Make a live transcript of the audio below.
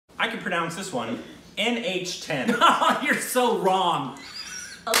I can pronounce this one. NH10. You're so wrong.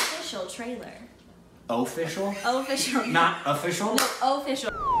 Official trailer. Official? Official. Not official? No,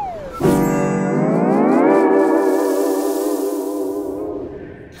 official.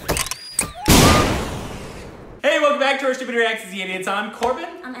 Hey, welcome back to our Stupid Reactions, the Idiots. I'm Corbin.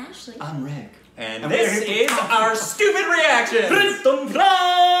 I'm Ashley. I'm Rick. And this is our Stupid Reaction.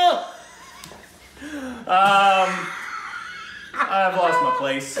 I've lost my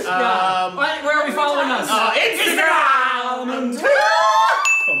place. Where are we following us? Instagram!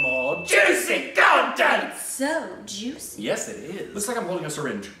 Come on, juicy content! So juicy. Yes, it is. Looks like I'm holding a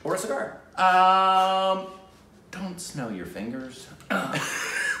syringe or a cigar. Don't smell your fingers.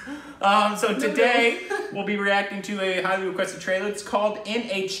 So today we'll be reacting to a highly requested trailer. It's called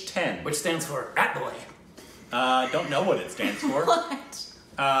NH10. Which stands for Rat Boy. Don't know what it stands for. What?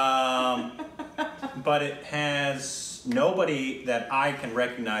 But it has nobody that I can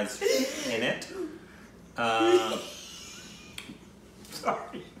recognize in it.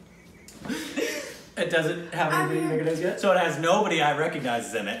 Sorry. It doesn't have anybody negatives yet? So it has nobody I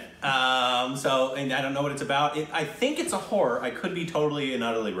recognize in it. And I don't know what it's about. I think it's a horror. I could be totally and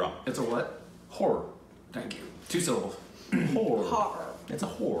utterly wrong. It's a what? Horror. Thank you. 2 syllables. Horror. Horror. It's a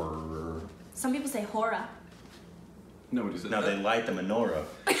horror. Some people say horror. Nobody says No, that. they light the menorah.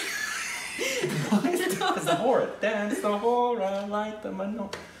 What? It's the horror. Dance the horror, light the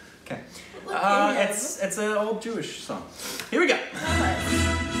menorah. Okay. It's an old Jewish song. Here we go.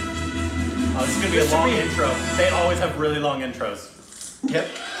 Oh, this is gonna be a long intro. They always have really long intros. Yep.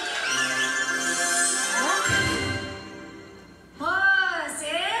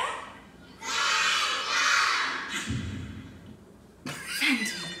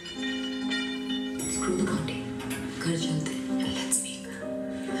 Screw the counting. Ghar chalte. Let's speak.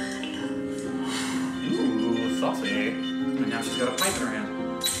 Ooh, saucy. And now she's got a pipe in her hand.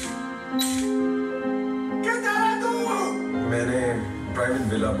 मैंने private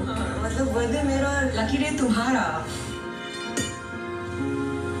villa book किया मतलब birthday मेरा और lucky day तुम्हारा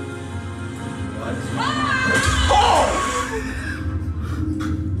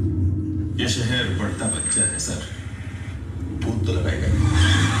ये शहर बढ़ता बच्चा है सर भूत तो लगाएगा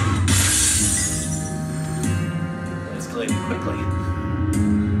Escalating quickly.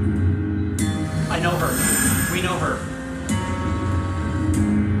 I know her. We know her.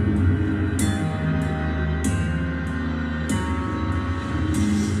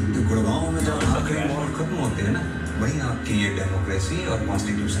 Gurgaon में जब आखिरी वॉर खत्म होते हैं ना वहीं आपकी ये डेमोक्रेसी और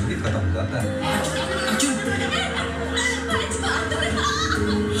कॉन्स्टिट्यूशन भी खत्म हो जाता है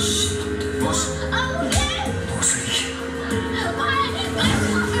boss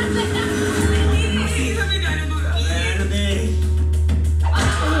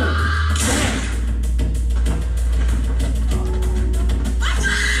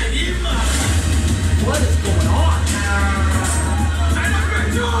What is going on?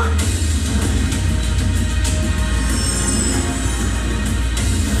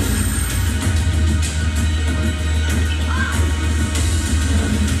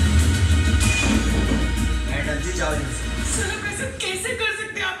 कैसे कर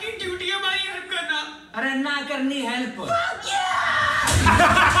सकते हैं आपकी ड्यूटी हमारी हेल्प करना अरे ना करनी help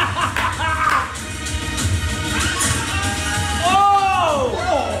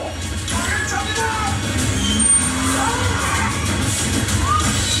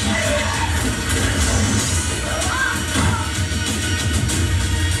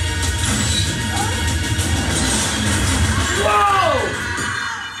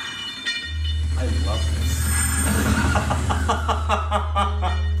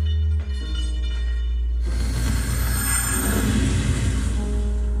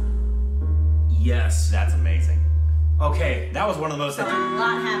Yes, that's amazing. Okay, that was one of the most A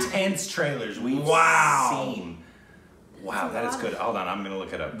lot happened. intense trailers we've seen. Wow, that is good. Hold on, I'm gonna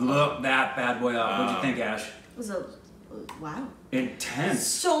look it up. Look that bad boy up. What'd you think, Ash? It was a wow. Intense.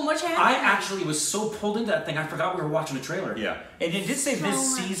 So much happened. I actually was so pulled into that thing, I forgot we were watching a trailer. Yeah, and it did say So this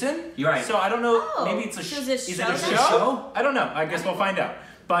much. season. You're right. So I don't know. Oh, Maybe it's a so is it Is it show a then? show? I don't know. I guess we'll find out.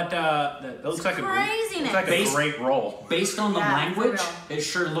 But that looks like craziness. looks like a great role. Based on the Yeah, language, for real. it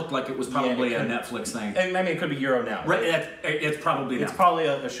sure looked like it was probably Yeah, a it Netflix thing. And I mean, it could be Euro now. Right, it's probably It's now. probably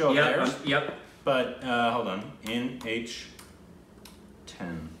a show of Yep, theirs. yep. But hold on, NH10.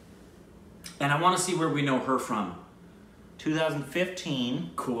 And I want to see where we know her from.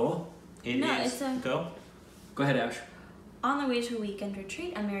 2015. Cool. It No, is. it's a- Go. Go ahead, Ash. On their way to a weekend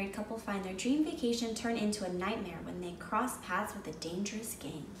retreat, a married couple find their dream vacation turn into a nightmare when they cross paths with a dangerous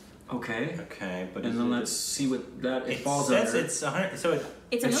gang. Okay. Okay, but And then let's see what that it falls says under. it's 100. So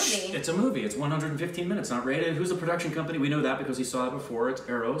It's a movie. It's a movie. It's 115 minutes, not rated. Who's the production company? We know that because we saw it before. It's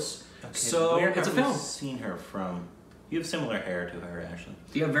Eros. okay, So where it's a have we film. seen her from? You have similar hair to her, Ashley.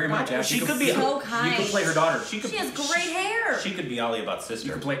 Yeah, very much. Ashley. She could be so You kind. could play her daughter. She could. She has great hair. She could be Ali Abat's sister.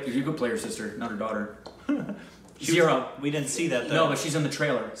 You could play her sister, not her daughter. She Zero. We didn't see that though. No, but she's in the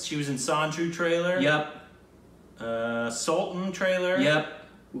trailer. She was in Sanju trailer. Yep. Sultan trailer. Yep.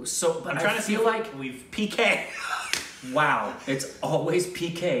 So, but I'm trying to feel see like we've PK. wow, it's always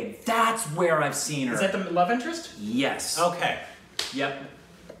PK. That's where I've seen her. Is that the love interest? Yes. Okay. Yep.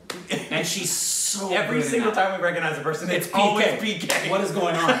 And she's so Every good in single that. time we recognize a person, it's PK. always PK. What is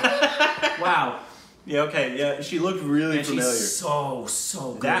going on? Wow. Yeah. Okay. Yeah. She looked really And familiar. she's so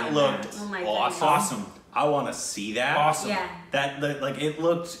good. That in looked Oh my awesome. goodness. awesome. I want to see that. Awesome. Yeah. That like it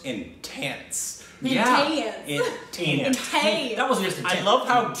looked intense. Yeah. Intense. That wasn't just intense. I love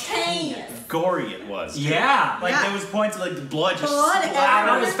how Intense. gory it was. too. Yeah. Like Yeah. there was points like the blood just Blood splattered Out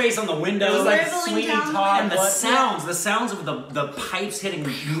everywhere. of his face on the window. It was like Dribbling Sweeney down the Todd. and the blood. sounds of the pipes hitting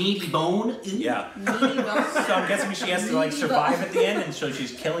meaty bone. Yeah. Meaty bones. So I'm guessing she has to like survive at the end, and so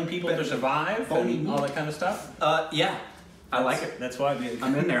she's killing people to survive Bony and all that kind of stuff. Yeah. I like it. That's why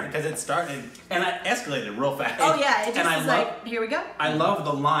I'm in there. because it started And it escalated real fast. Oh yeah, it just And I is love- like, here we go. I love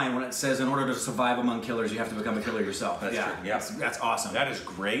the line when it says, "In order to survive among killers, you have to become a killer yourself." That's true, yeah. That's awesome. That is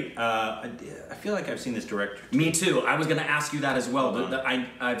great. I feel like I've seen this director. Me too. I was going to ask you that as well, Hold but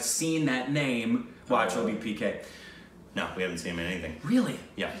I've seen that name. Watch, it'll be PK. No, we haven't seen him in anything. Really?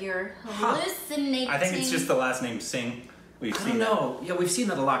 Yeah. You're hallucinating. I think it's just the last name Singh. We've I seen don't know. Yeah, we've seen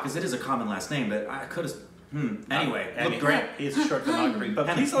that a lot because it is a common last name, but I could have. Anyway, that. looked great. It's a short filmography. But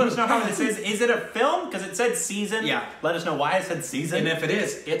please let us know how this is. Is it a film? Because it said season. Yeah. Let us know why it said season. And if it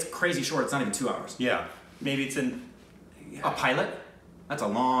is, it's crazy short. It's not even 2 hours. Yeah. Maybe it's in. A pilot? That's a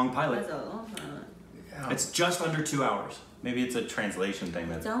long pilot. That's a long time. It's just under 2 hours. Maybe it's a translation thing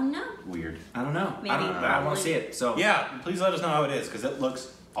that's Don't know. weird. I don't know. Maybe. I want to see it. So Yeah, please let us know how it is because it looks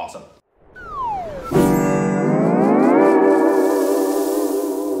awesome.